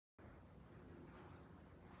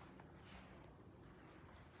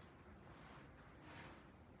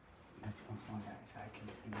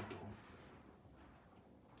open the door.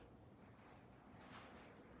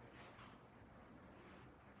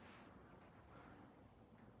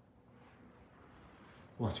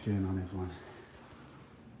 What's going on, everyone?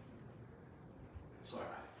 Sorry.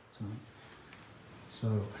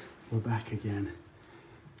 So we're back again,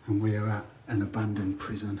 and we are at an abandoned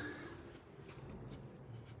prison.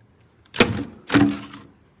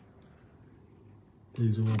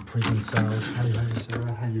 These are all prison cells. Hey,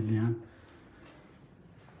 Sarah. Hey, Leanne.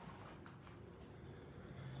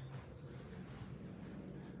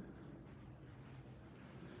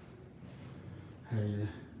 Hey,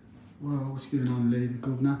 well, what's going on, Lee, the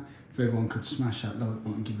governor? If everyone could smash that like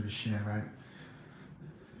button and give it a share out.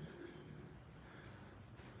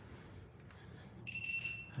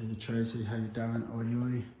 Hey, Tracy. Hey, Darren.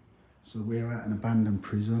 Oi, oi. So we're at an abandoned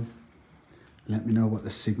prison. Let me know what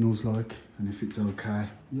the signal's like and if it's okay.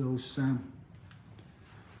 Yo, Sam.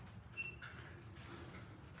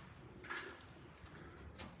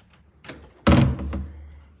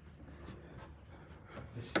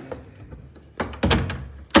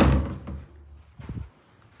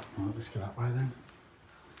 Right, let's go that way then.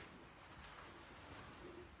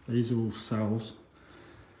 These are all cells.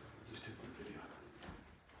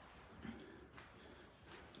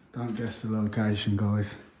 Don't guess the location,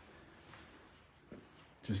 guys.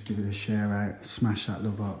 Just give it a share out, smash that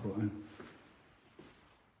love heart button.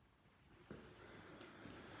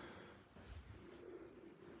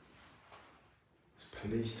 There's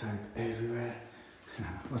police tape everywhere.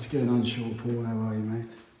 What's going on, Sean Paul? How are you,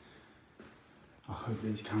 mate? I hope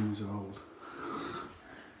these cameras are old.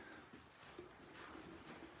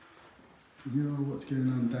 Yo, what's going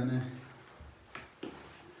on, Danny?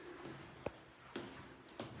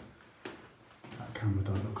 That camera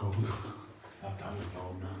don't look old. That don't look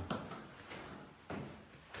old now.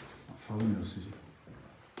 It's not following us, is it?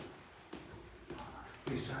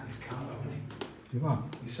 He's sat in his car, hasn't he? You are?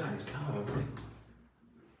 He's sat in his car, hasn't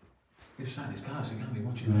he? He's sat in his car, so he can't be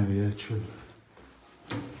watching. Oh, yeah, true.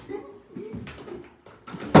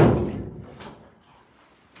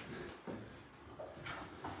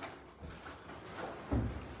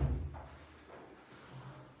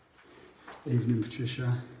 Evening,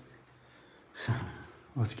 Patricia.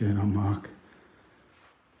 What's going on, Mark?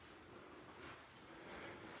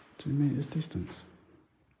 2 meters distance.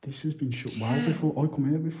 This has been shut way before I come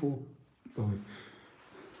here before. Boy.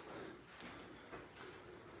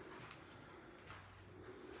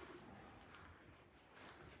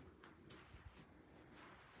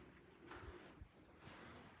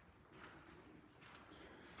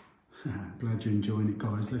 Glad you're enjoying it,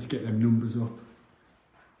 guys. Let's get them numbers up.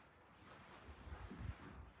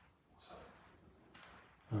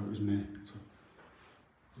 Oh, it was me. Is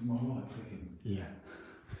it my light flicking? Yeah.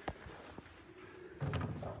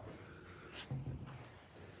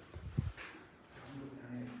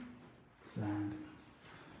 Sand.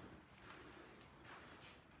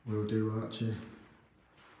 Will do, Archie.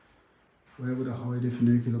 Where would I hide if a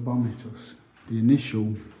nuclear bomb hit us? The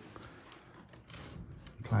initial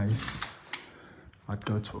place, I'd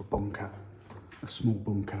go to a bunker, a small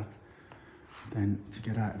bunker. Then to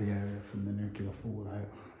get out of the area from the nuclear fallout,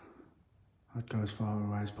 I'd go as far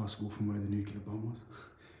away as possible from where the nuclear bomb was.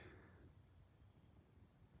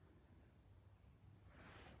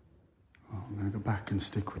 Oh, I'm gonna go back and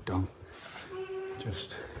stick with Dom.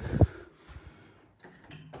 Just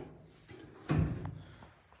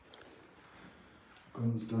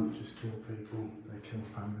guns don't just kill people, they kill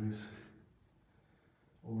families.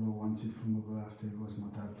 All I wanted from my birthday was my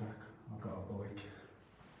dad back. I got a bike.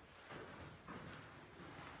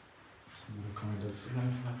 Some of the kind of... You know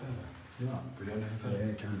from that fella? Yeah. We don't know him fella?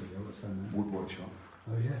 Yeah, can do. What's that name? Wood workshop.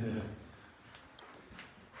 Oh yeah. Yeah.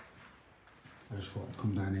 I just thought I'd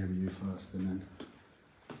come down here with you first and then...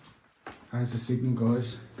 How's the signal,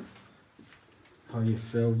 guys? How you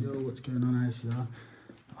feel? Yo, what's going on, ACR?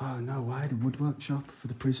 Oh no, why? The wood workshop for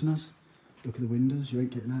the prisoners? Look at the windows, you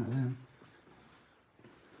ain't getting out of them.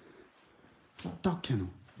 It's like a dog kennel.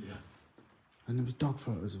 Yeah. And there was dog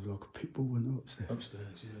photos of like a pit bull went upstairs.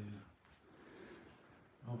 Upstairs, yeah, yeah.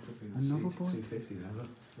 Oh, flipping Another boy? C50 now, look.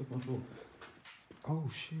 Look on the floor. Oh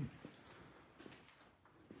shit.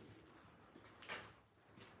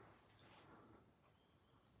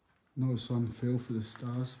 Nice one, Phil, for the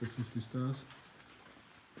stars, the 50 stars.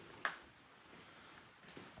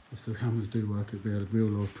 If the cameras do work, it'll be a real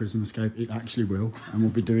life prison escape. It actually will, and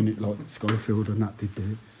we'll be doing it like Schofield and that did do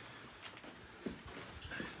it.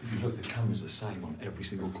 If you look, the camera's the same on every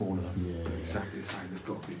single corner. Yeah. They're exactly the same. They've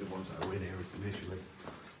got to be the ones that are in here initially.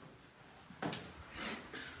 Oh,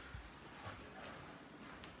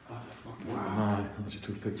 that's a fucking wow. No, I just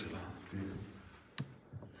took a picture of that. Beautiful.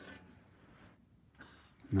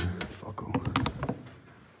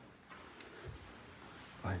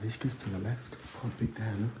 this goes to the left. It's quite big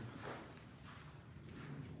there, look.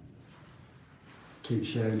 Keep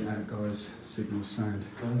sharing that, guys. Signal sound.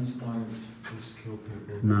 Guns don't just kill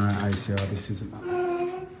people. No, ACR, this isn't that.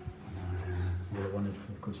 No, all I wanted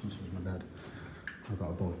for Christmas was my dad. I got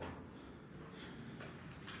a boy.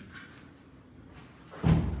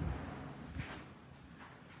 Oh,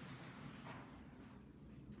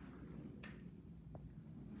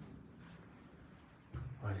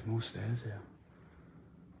 there's more stairs here.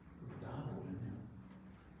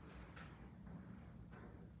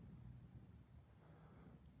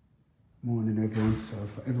 Morning everyone. So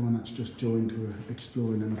for everyone that's just joined, we're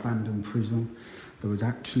exploring an abandoned prison. There was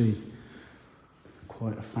actually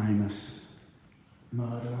quite a famous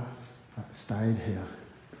murderer that stayed here.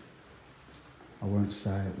 I won't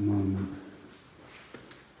say at the moment.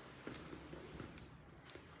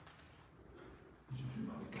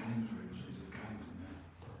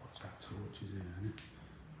 What's that torch is here, isn't it?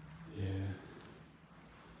 Yeah.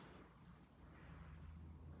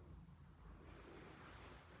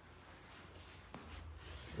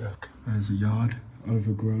 Look, there's a yard,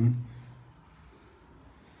 overgrown.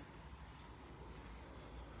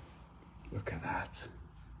 Look at that.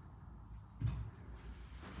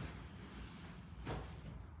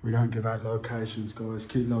 We don't give out locations, guys.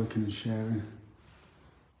 Keep liking and sharing.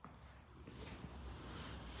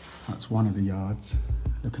 That's one of the yards.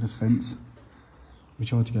 Look at the fence. We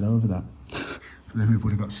tried to get over that, but then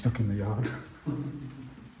everybody got stuck in the yard.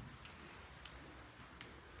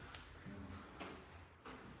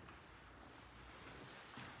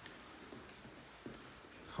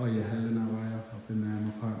 Hiya Helen, how are you? I've been there,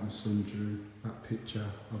 my partner's son drew that picture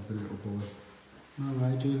of the little boy.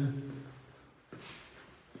 Alright, Julia.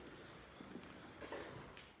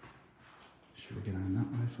 Should we get on that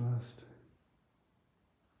way first?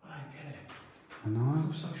 I don't get it. I know.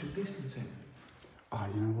 It's all social distancing. Oh,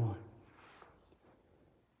 you know why?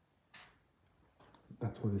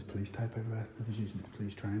 That's why there's police tape everywhere. They was using it for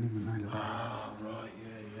police training, weren't they? Look. Ah, right,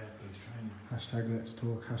 yeah, police training. Hashtag let's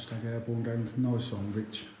talk, hashtag airborne gang. Nice one,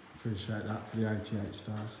 Rich. Appreciate that for the 88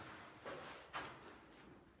 stars.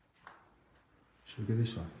 Should we go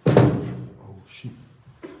this way? Oh, shit.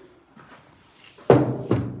 Let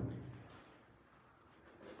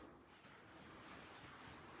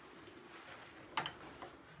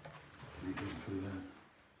me get through there.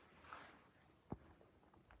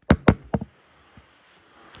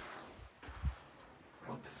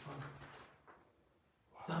 What the fuck?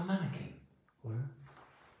 Is that a mannequin? Where?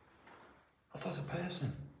 I thought it was a person.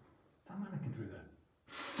 Is that a mannequin through there?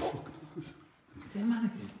 Fuck. Is it a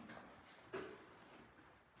mannequin? I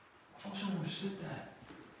thought someone stood there.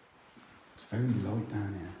 It's very light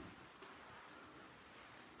down here.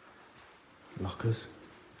 Lockers.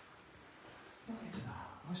 What is that?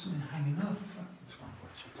 Why is something hanging up? Fuck. This one,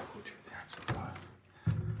 watch it, told you the outside light.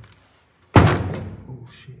 Oh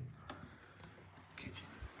shit. Kitchen.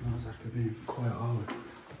 No, it's like being quite hard.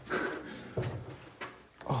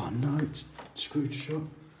 Oh no, it's screwed shut.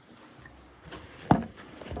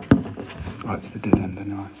 Oh, it's the dead end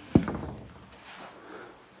anyway.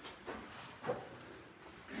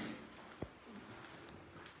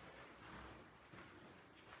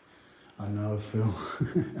 I know, Phil.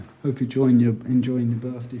 Hope you're enjoying your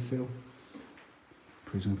birthday, Phil.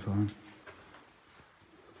 Prison phone.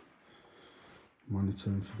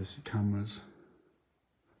 Monitoring for the cameras.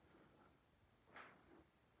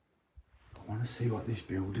 I want to see what this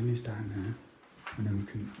building is down there, and then we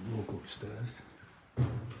can walk upstairs.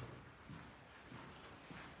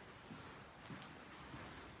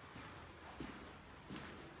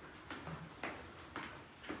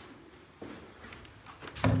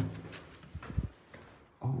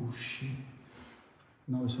 Oh shit.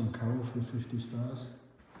 Nice on Carol for the 50 stars.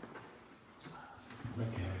 Yeah.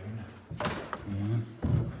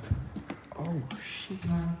 Oh shit.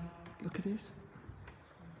 Look at this.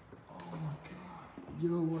 Oh my god.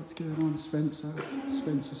 Yo, what's going on, Spencer?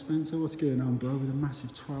 Spencer, what's going on, bro? With a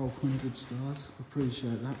massive 1200 stars.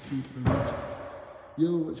 Appreciate that, thank you very much.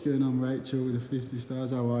 Yo, what's going on, Rachel, with the 50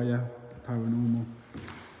 stars? How are ya? Paranormal.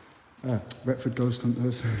 Retford Ghost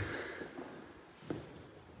Hunters.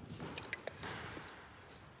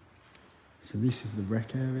 So this is the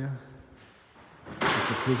rec area of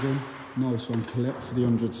the prison. Nice one, Colette, for the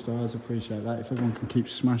 100 stars. Appreciate that. If everyone can keep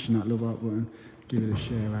smashing that love up button, give it a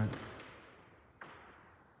share out.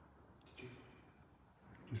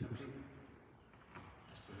 Is it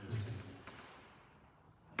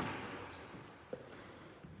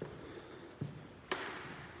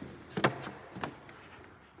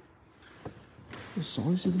the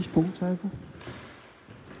size of this pool table?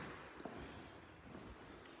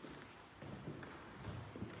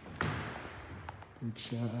 Big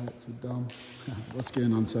shout out to Dom. What's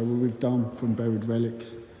going on? So we're with Dom from Buried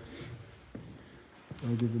Relics.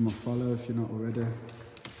 I'll give him a follow if you're not already.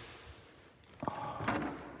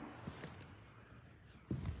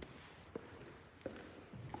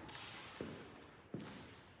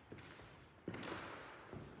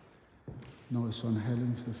 Nice one,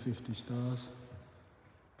 Helen, for the 50 stars.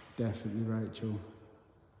 Definitely, Rachel.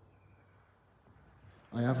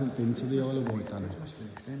 I haven't been to the Isle of Wight, Danny. It must be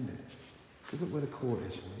extended. Look at where the court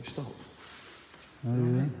is. You stop. Oh,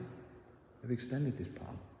 yeah? They've extended this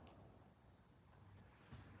part.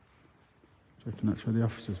 Do you reckon that's where the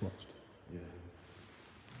officers watched? Yeah.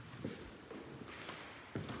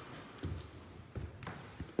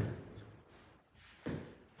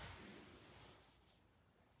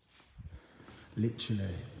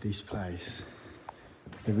 Literally, this place,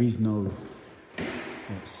 there is no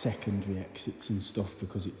secondary exits and stuff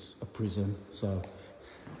because it's a prison, so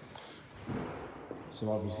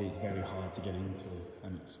obviously it's very hard to get into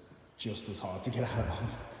and it's just as hard to get out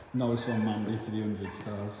of. Nice one, Mandy, for the 100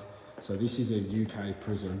 stars. So this is a UK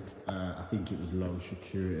prison. I think it was low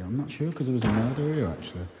security. I'm not sure because there was a murder here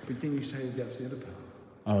actually. But didn't you say that's the other part?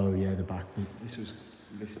 Oh yeah, the back bit. This is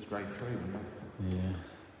grade 3, wasn't it? Yeah.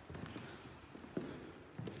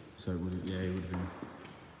 So it would have, yeah, it would have been.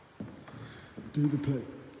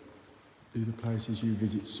 Do the places you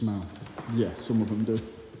visit smell? Yeah, some of them do.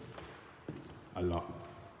 A lot.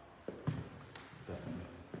 Definitely.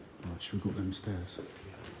 Right, should we go up them stairs?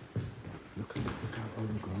 Look how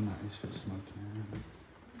overgrown that is for the smoking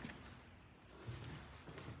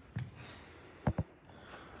area.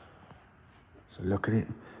 So look at it.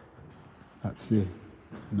 That's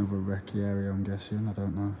another recce area, I'm guessing. I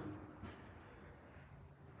don't know.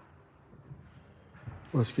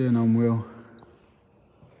 What's going on, Will?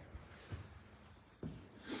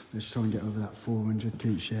 Let's try and get over that 400,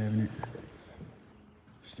 keep sharing it.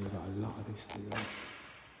 Still got a lot of this to do.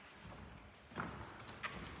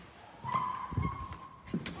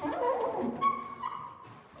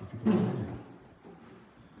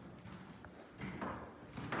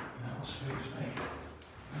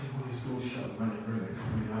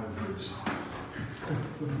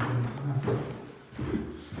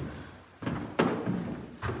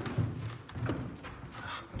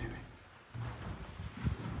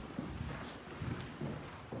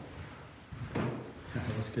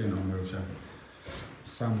 What's going on, Wilshire?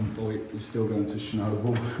 Sam Boyd is still going to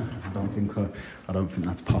Snowball. I don't think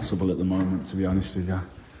that's possible at the moment, to be honest with you.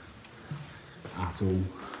 At all.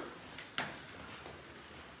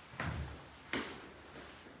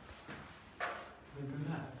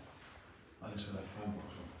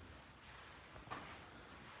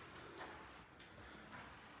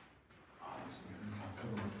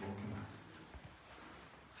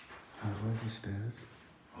 Where's the stairs?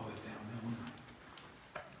 Oh, it's down there, wasn't it?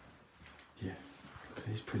 Yeah. Look at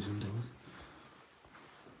these prison doors.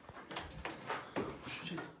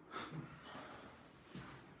 Shit. Is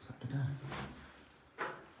that good down?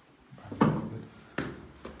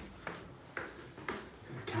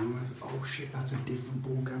 The cameras. Oh shit, that's a different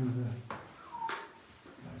ball camera there.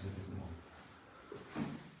 That's a different one.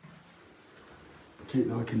 Keep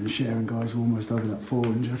liking and sharing, guys. We're almost over that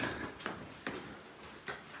 400.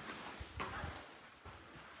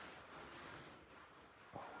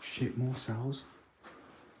 Shit, more cells.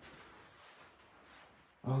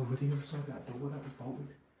 Oh, with the other side of that door that was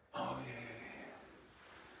bolted. Oh, yeah.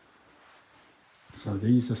 So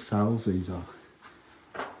these are cells, these are.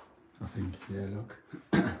 I think, yeah, look.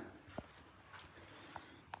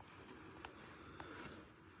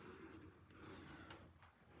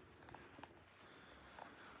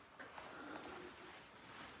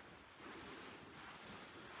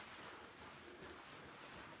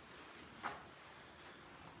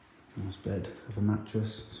 Nice bed, have a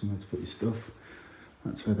mattress, somewhere to put your stuff.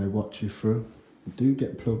 That's where they watch you through. You do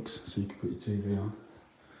get plugs so you can put your TV on.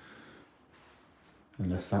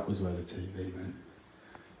 Unless that was where the TV went.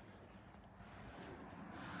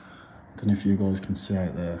 I don't know if you guys can see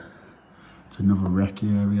out there. It's another recce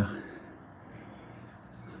area.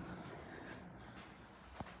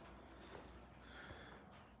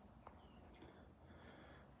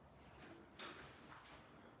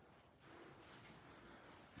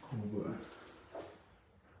 Cool.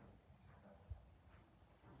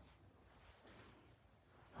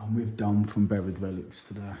 I'm with Dom from Buried Relics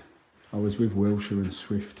today. I was with Wilshire and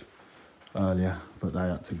Swift earlier, but they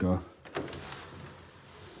had to go.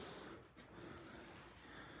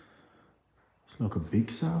 It's like a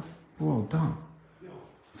big cell. Whoa, Dom.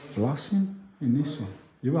 Flossing in this one.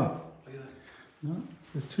 You up? No,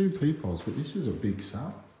 there's two peepholes, but this is a big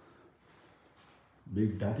cell.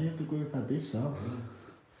 Big daddy of the group had this, so.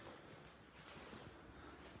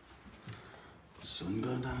 Sun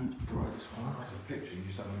going down, it's bright as fuck. That's a picture you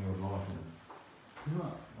just had on your life.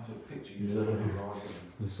 What? That's a picture you just had on your life.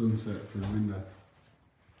 The sunset through the window.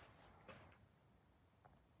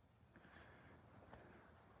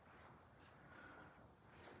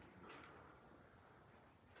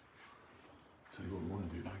 So you wouldn't want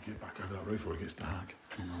to do that, get back over that roof before it gets dark.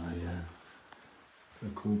 Oh yeah. The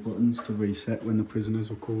call buttons to reset when the prisoners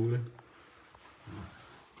were calling.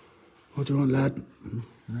 What do you want, lad?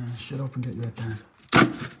 No, shut up and get your head down.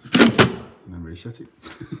 And then reset it.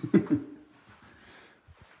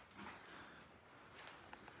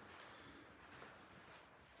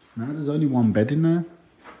 Now there's only one bed in there.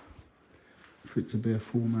 For it to be a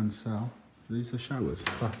full-man cell. These are showers,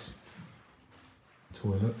 baths.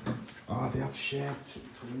 Toilet. Oh, they have shared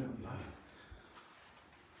toilet.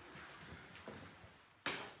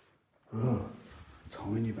 Oh,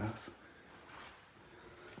 tiny bath.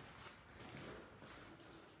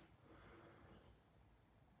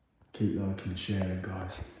 Keep liking and sharing,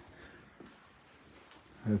 guys.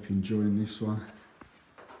 I hope you're enjoying this one.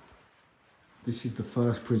 This is the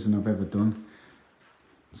first prison I've ever done.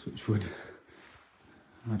 Such wood.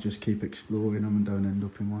 I just keep exploring them and don't end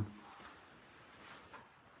up in one.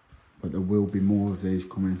 But there will be more of these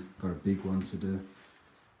coming. Got a big one to do.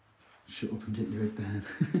 Shut up and get your head down.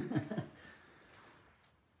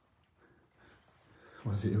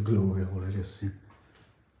 Was it a glory hole I just seen?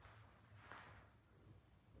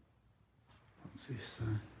 What's this?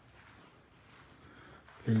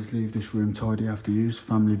 Please leave this room tidy after use.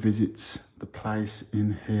 Family visits the place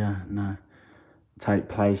in here now. Take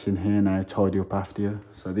place in here now, tidy up after you.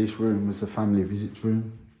 So this room was the family visits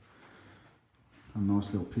room. A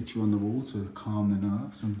nice little picture on the wall to calm the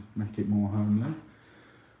nerves and make it more homely.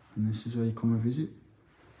 And this is where you come and visit.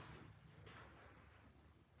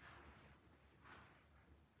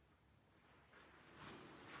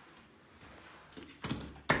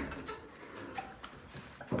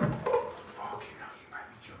 Fucking hell, you made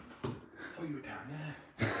me jump. I thought you were down there.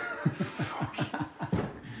 Fuck.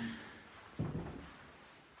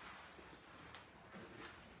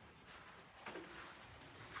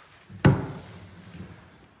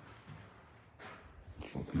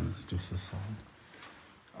 Fucking, it's just a sign.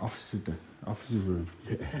 Officers' room.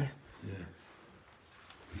 Yeah. Yeah.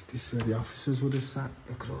 Is this where the officers would have sat?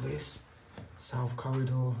 Look at all this. South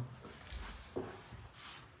corridor.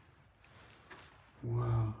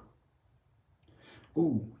 Wow.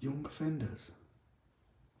 Oh, young offenders.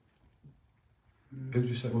 Who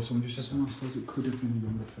just said, well, someone just said Someone says it could have been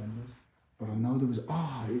young offenders. But I know there was,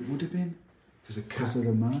 it would have been. Because of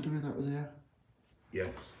the murderer that was here.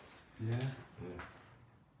 Yes. Yeah. Yeah.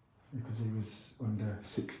 Because he was under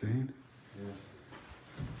 16. Yeah.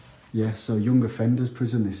 Yeah, so young offenders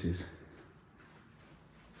prison this is.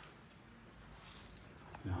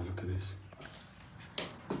 Now look at this.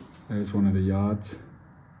 There's one of the yards.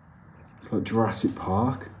 It's like Jurassic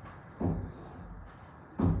Park.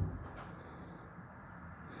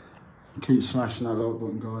 Keep smashing that like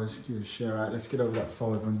button, guys. Give it a share out. Let's get over that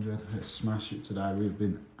 500. Let's smash it today. We've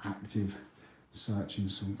been active searching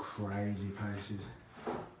some crazy places.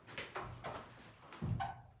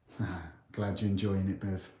 Glad you're enjoying it,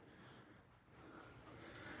 Bev.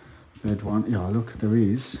 Bed one. Yeah, look, there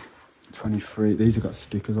is 23. These have got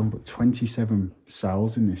stickers on, but 27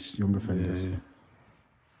 cells in this young offenders. Yeah.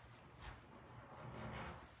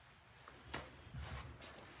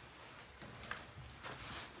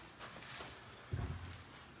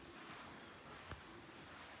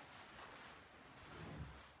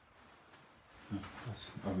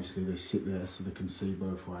 That's, obviously they sit there so they can see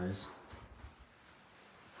both ways.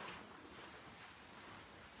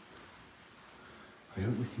 I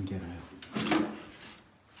hope we can get out.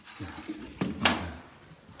 Yeah.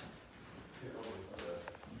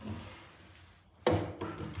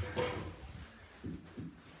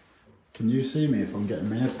 Can you see me if I'm getting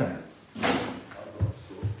my head down?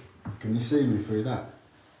 Can you see me through that?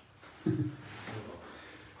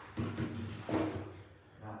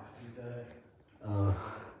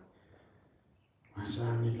 Imagine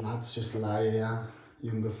how many lads just lie here,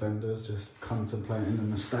 young offenders just contemplating the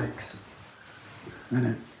mistakes.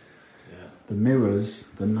 Innit? Yeah. The mirrors,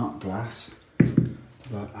 they're not glass,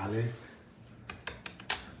 like Ali.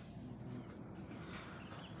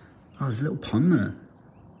 Oh, there's a little pond there.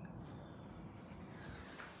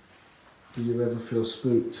 Do you ever feel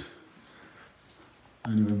spooked?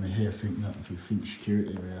 Only when we're here think that if you think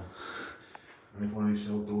security are here. And if one of these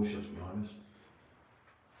cell doors shuts behind us.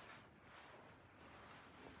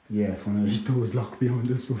 Yeah, if one of these doors locked behind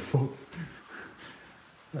us, we're fucked.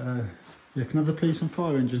 Yeah, can I have the police and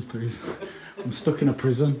fire engines, please? I'm stuck in a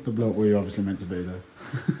prison. The bloke we obviously meant to be there.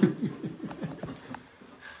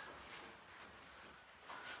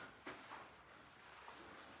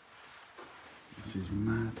 This is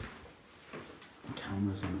mad.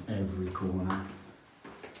 Cameras on every corner.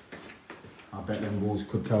 I bet them walls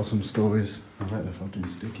could tell some stories. I bet they're fucking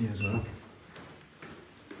sticky as well.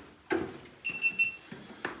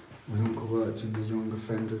 My uncle worked in the young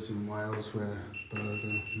offenders in Wales where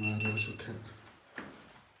burglar murders were kept.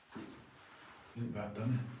 I think they've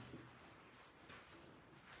done it.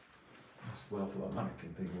 That's the wealth of that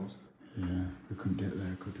mannequin thing was. Yeah, we couldn't get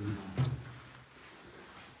there, could we? Do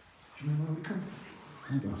you know where we come from?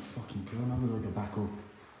 I ain't got a fucking clue. Now we've got to go back up.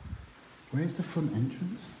 Where's the front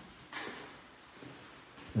entrance?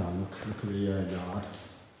 Yeah, look at the yard.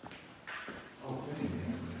 Oh,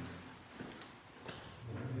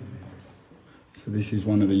 So this is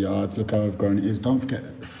one of the yards. Look how I've grown it is. Don't forget,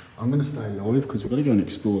 I'm going to stay live because we've got to go and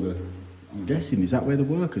explore the... I'm guessing, is that where the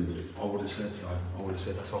workers live? I would have said so. I would have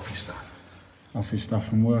said that's office staff. Office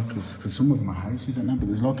staff and workers. Because some of them are houses, aren't they? But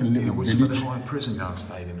there's like a little Was village. some of the prison guards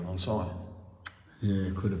stayed in them on site? Yeah,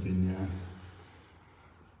 it could have been, yeah.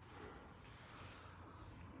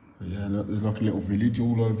 But yeah, look, there's like a little village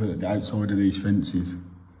all over the outside of these fences.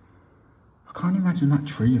 I can't imagine that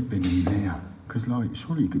tree have been in there. Because, like,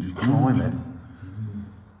 surely you could just climb it.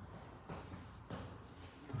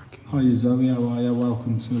 Hiya Zoe, how are you?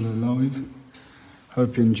 Welcome to the live.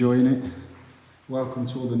 Hope you're enjoying it. Welcome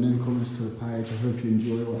to all the newcomers to the page. I hope you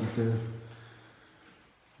enjoy what I do.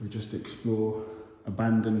 We just explore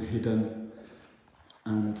abandoned, hidden,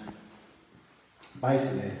 and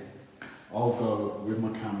basically I'll go with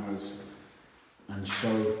my cameras and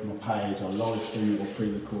show my page, I'll live stream it or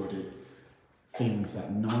pre-record it, things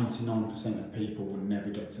that 99% of people will never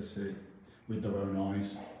get to see with their own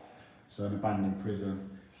eyes. So an abandoned prison,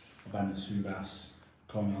 abandoned swim baths,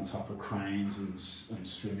 climbing on top of cranes and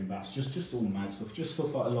swimming baths, just all mad stuff, just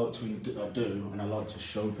stuff that I like to do and I like to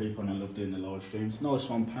show people, and I love doing the live streams. Nice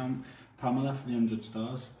one, Pamela, for the 100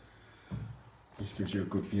 stars. This gives you a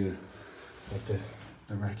good view of the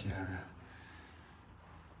recce area.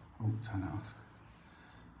 Oh, turn that off.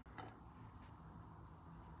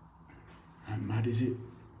 How mad is it?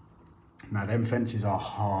 Now them fences are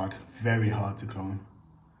hard, very hard to climb.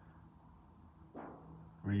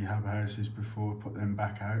 Rehab houses before put them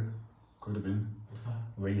back out. Could have been.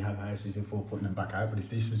 Rehab houses before putting them back out, but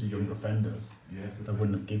if this was a young offenders, yeah, they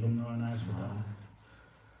wouldn't have given them an house for that.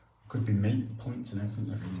 Could be meat points and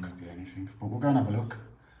everything, could be anything. But we'll go and have a look.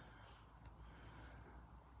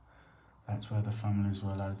 That's where the families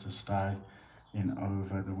were allowed to stay in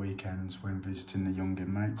over the weekends when visiting the young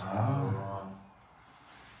inmates. Oh.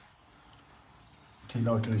 Keep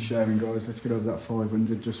liking and sharing, guys. Let's get over that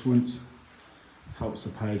 500 just once. Helps the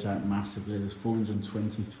page out massively. There's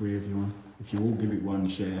 423 of you on. If you all give it one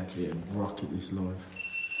share, it'll rocket this live.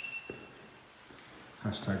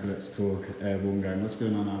 Hashtag let's talk airborne game. What's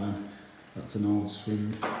going on, Alan? That's an old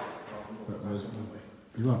swing.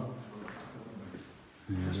 You what?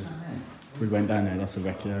 Yeah, we went down there, that's a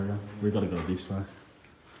recce area. We've got to go this way.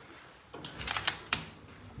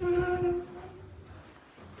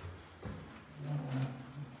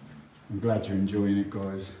 I'm glad you're enjoying it,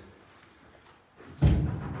 guys.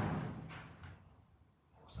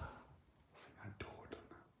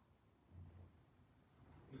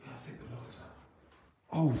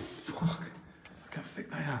 Oh fuck, look how thick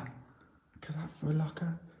they are. Look at that for a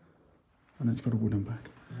locker. And it's got a wooden back.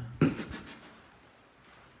 Yeah.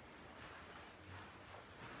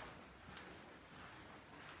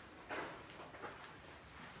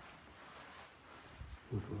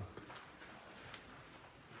 Woodwork.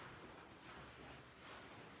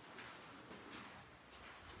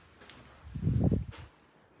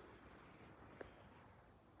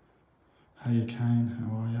 How you, Kane? How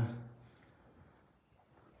are you?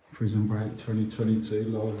 Prison Break 2022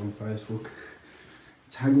 live on Facebook.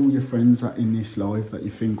 Tag all your friends that in this live that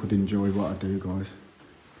you think would enjoy what I do, guys.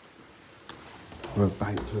 We're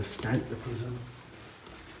about to escape the prison.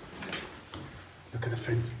 Look at the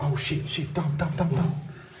fence. Oh shit, dumb.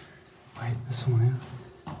 Wait, there's someone here.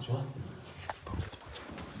 What's what?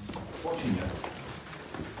 Watching you.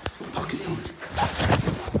 Fuck, it's on.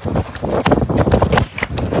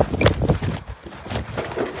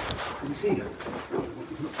 Can you see it?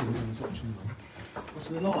 What's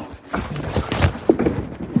the light?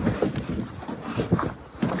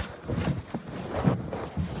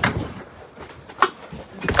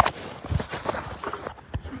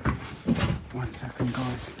 One second,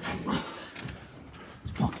 guys.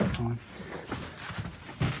 It's pocket time.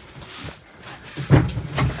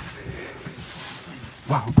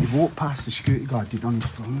 Wow, walked past the security guard, did on his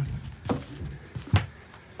phone.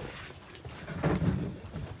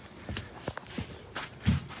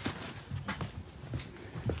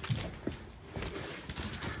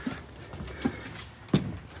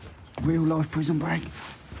 Real life prison break.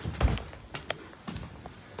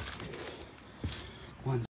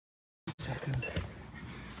 1 second.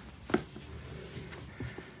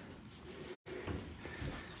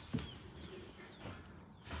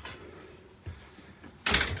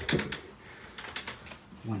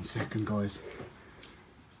 One second, guys.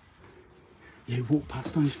 Yeah, he walked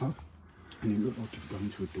past on his phone and he looked like he was going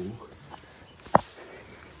to a door.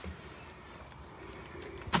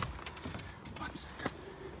 1 second.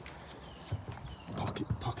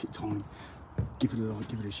 Pocket time. Give it a like,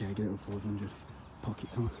 give it a share, get it at 500.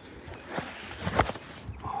 Pocket time.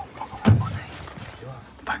 Oh, bang my knee.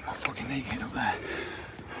 Bang my fucking knee, get up there.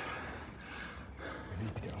 We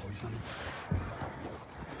need to get eyes on him.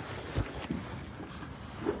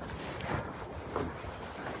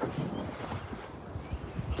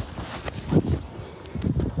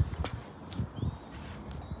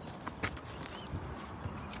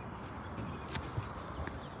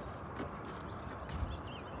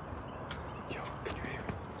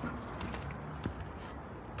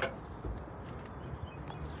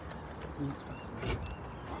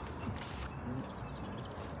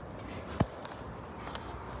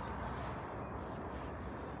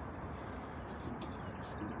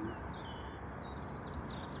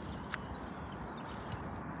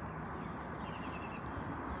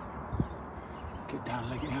 Get down,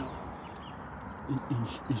 leg it out.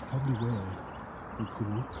 He's probably where we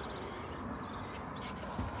come up.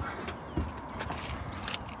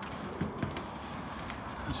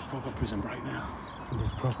 It's a proper prison break now. It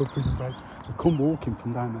is proper prison break. We come walking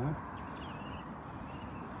from down there.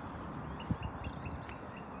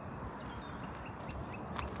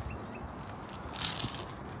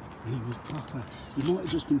 And he was proper. He might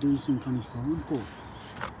have just been doing something on his phone, but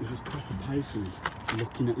he was proper pacing,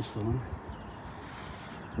 looking at his phone.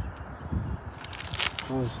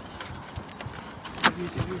 Guys.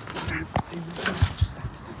 He's checking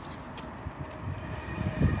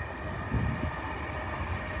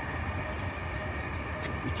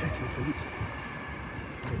the fence.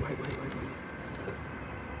 Wait.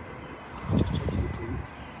 He's just checking the print.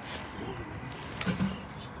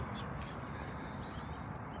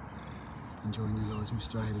 Enjoying your lives,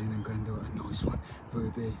 Mr. Aileen and granddaughter. Nice one.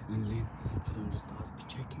 Ruby and Lynn for the $100. He's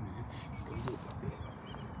checking there. He's going to look like this.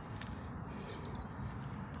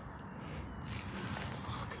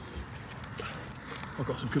 I've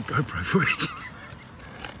got some good GoPro footage.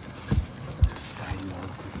 Just staying low.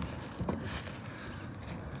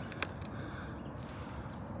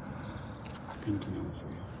 I think he knows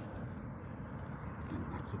real. I think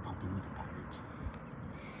that's the problem with the package.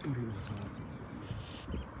 Got it all sides of it.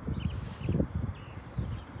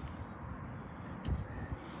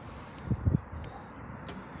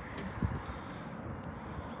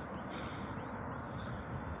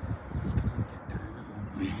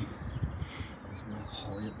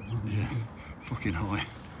 Yeah, fucking high. I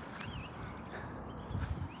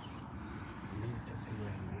need to see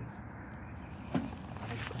where he is.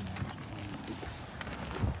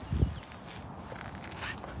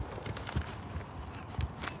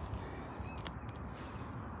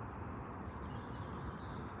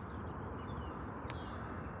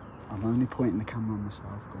 I'm only pointing the camera on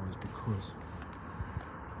myself, guys, because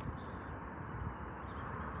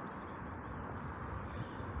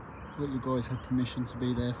I thought you guys had permission to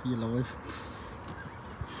be there for your life.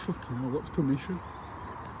 Fucking hell, what's permission?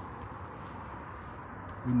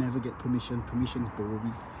 We never get permission. Permission's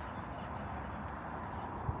boring.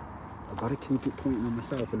 I've got to keep it pointing on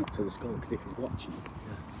myself and up to the sky, because if he's watching,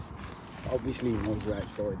 yeah. Obviously he knows we're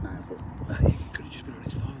outside now, but he could have just been on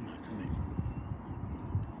his phone, though, couldn't he?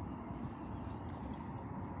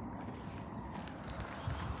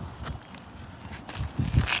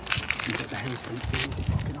 He's at the house fence. Is he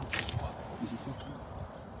fucking up? Is he fucking up?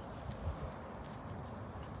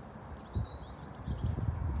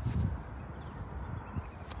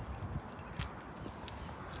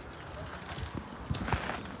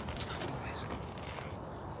 What's that noise?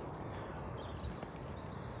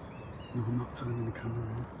 No, I'm not turning the camera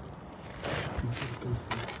on. Nothing's going on.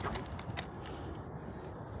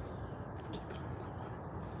 Keep it on that way.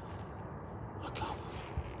 I can't.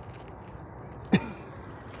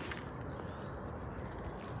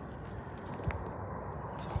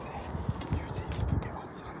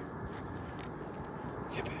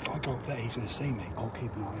 Go up there, he's going to see me. I'll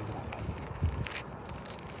keep an eye over that way.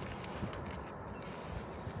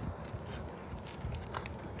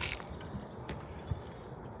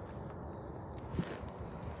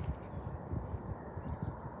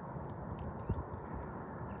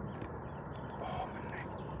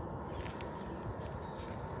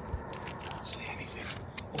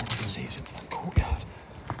 this into that courtyard.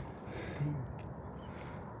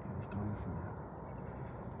 He's going for it.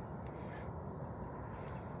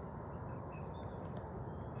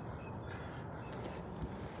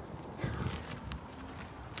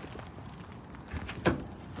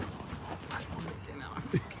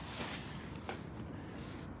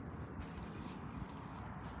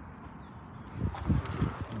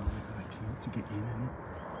 To get in, innit?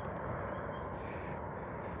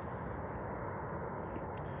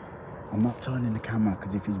 I'm not turning the camera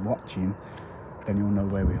because if he's watching, then he'll know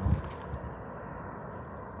where we are.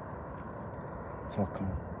 So I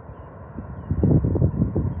can't.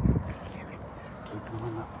 Keep an eye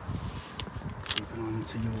on that. Keep an eye on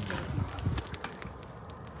to your right now.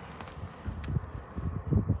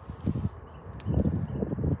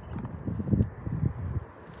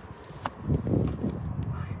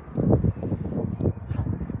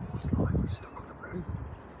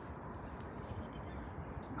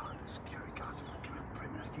 Security guards walking around the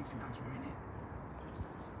perimeter. He thinks he knows we're in it.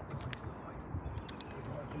 God, he's alive. We're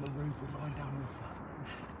right on the roof. We're lying down on the flat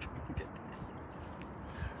roof. Trying to get down.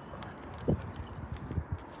 Right.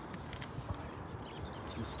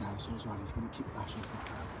 This scouser as well. He's going to keep bashing for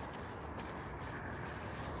that.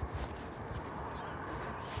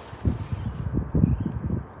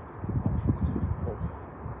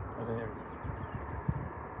 Oh, there he is.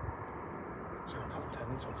 So I can't tell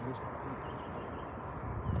this one because it's like people.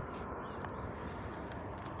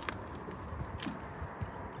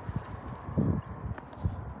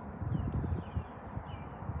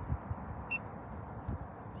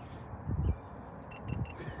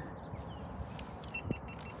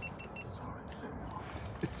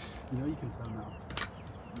 You know you can turn that off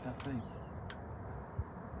with that thing.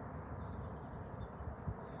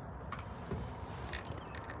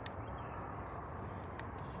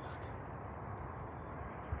 Fuck.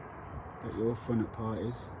 Bet you're fun at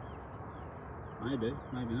parties. Maybe,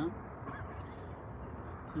 maybe not.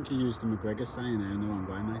 I think you used the McGregor staying there in the wrong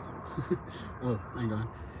way, mate. Oh, hang on.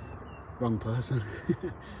 Wrong person.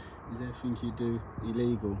 Is everything you do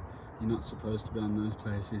illegal? You're not supposed to be on those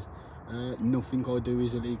places. Nothing I do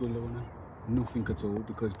is illegal, Lorna. Nothing at all,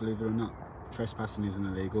 because believe it or not, trespassing isn't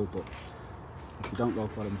illegal, but if you don't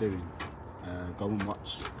like what I'm doing, go and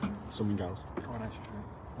watch something else. Coronation Street.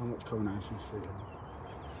 Go and watch Coronation Street.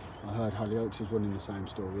 I heard Hollyoaks is running the same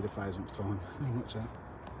story the 1000th time. Go and watch that.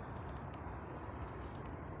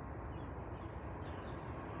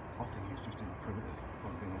 I think he was just in the perimeter, if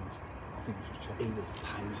I'm being honest. I think he was just He checking. was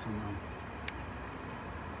pacing though.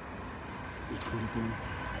 He could have been.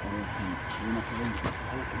 I reckon, you're not going to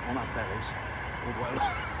On our bellies, all the way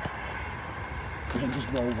along. and just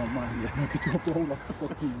roll one way. Yeah, because I'll roll like a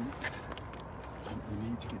fucking. We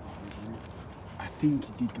need to get off this, isn't it? I think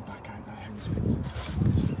he did go back out that Harry's fencing.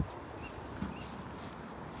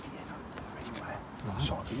 Anywhere. Right.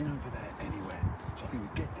 So in over there, anywhere. So I think we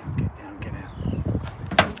get out.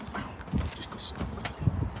 Just got stuck.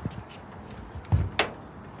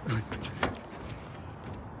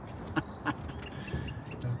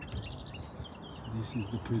 So this is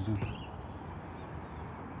the prison.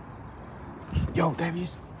 Yo, there he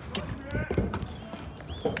is.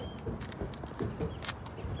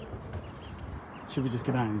 Should we just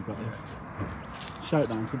get out and he's got this? Shout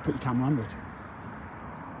down, so put your camera on, Rich.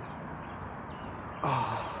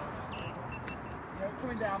 Oh. Yeah,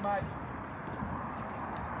 coming down, mate.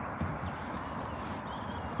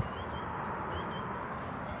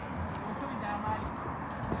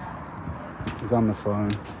 He's on the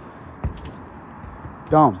phone.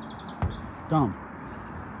 Dom.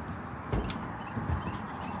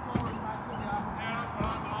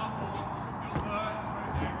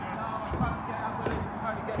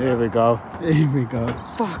 Here we go.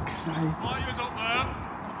 Fuck's sake.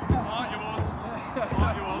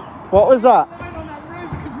 What was that?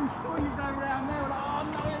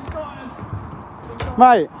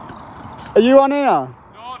 Mate, are you on here? No.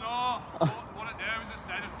 What it there was a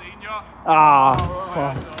said I've seen you. Ah.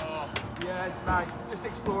 Yeah, mate, just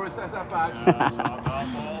explorers, that's our badge.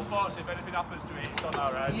 Well, boss, if anything happens to me, it's on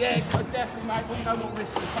our head. Yeah, definitely, mate, we know what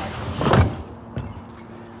risk we take.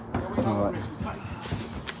 Yeah, we know what risk we take.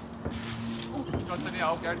 Johnson,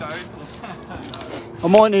 I'll go down. I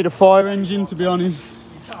might need a fire engine, to be honest.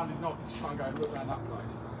 You sounded not to try and go and look around that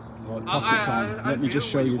place. Right, pocket time. Let me just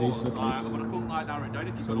show you this. Look,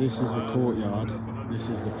 so this is the courtyard. This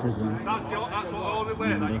is the prison. That's what all the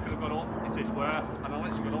way that you could have gone up. It's this way, and I'll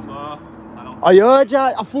let you go on there. I heard you.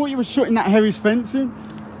 I thought you were shutting that Harry's fencing.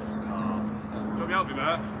 Don't help me,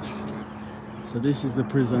 mate. So this is the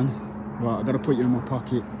prison. Right, I've got to put you in my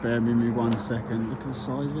pocket. Bear with me 1 second. Look at the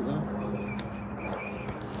size of it though.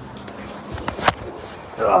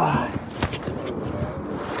 Ugh.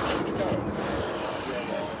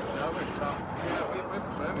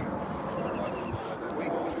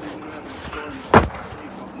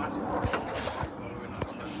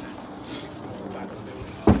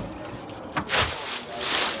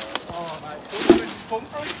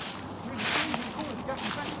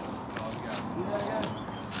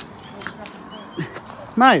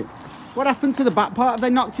 Mate, what happened to the back part? Have they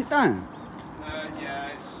knocked it down? Yeah,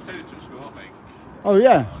 it's turned into a school, I think. Oh,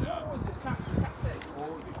 yeah? What was this cat sick?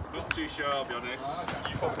 Not too sure, I'll be honest.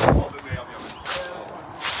 You probably know more than me, I'll be honest.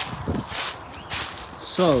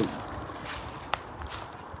 So,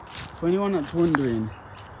 for anyone that's wondering,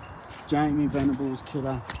 Jamie Venable's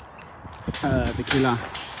killer, the killer,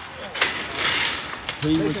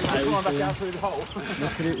 he was out there. Through the hole.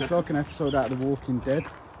 Look at it, it's like an episode out of The Walking Dead.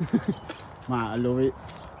 Mate, I love it.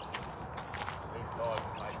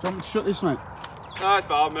 Do you want me to shut this, mate? No, it's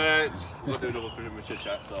fine, mate. I'm not doing another pretty much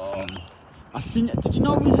chat, so. I seen it. Did you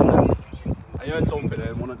know he was in there? I heard something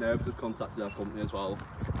in one of the neighbours have contacted our company as well.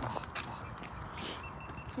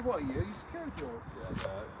 So what are you? You security or?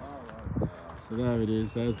 Yeah, Oh, right. So there it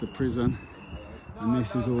is, there's the prison. And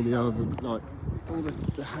this is all the all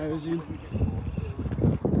the housing.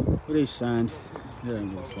 What is sand? Yeah, I don't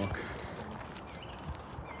give a fuck.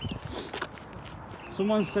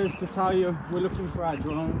 Someone says to tell you we're looking for our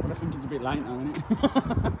drone, but I think it's a bit late now, isn't it?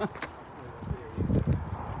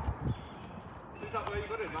 Is that where you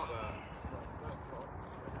got it? Not there.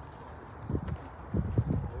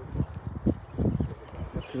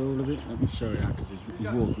 Look at all of it. Let me show you because he's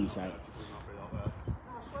walking us out.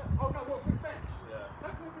 Oh, no, what, for the fence? Yeah.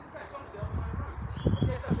 Don't go for the fence, honestly, on the main road. I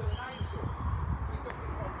guess that's where the name's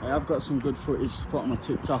from. I've got some good footage to put on my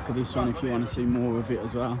TikTok of this one if you want to see more of it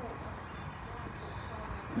as well.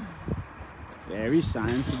 There is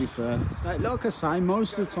sound, to be fair. Like I say,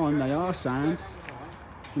 most of the time they are sound.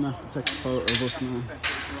 I'm gonna have to take a photo of us now.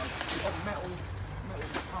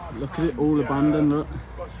 Look at it, all abandoned, look.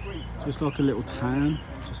 Just like a little town,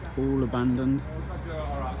 just all abandoned.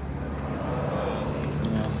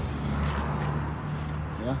 Yeah.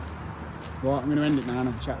 Yeah. Right, I'm gonna end it now and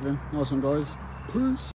have a chat with him. Nice one, guys. Peace.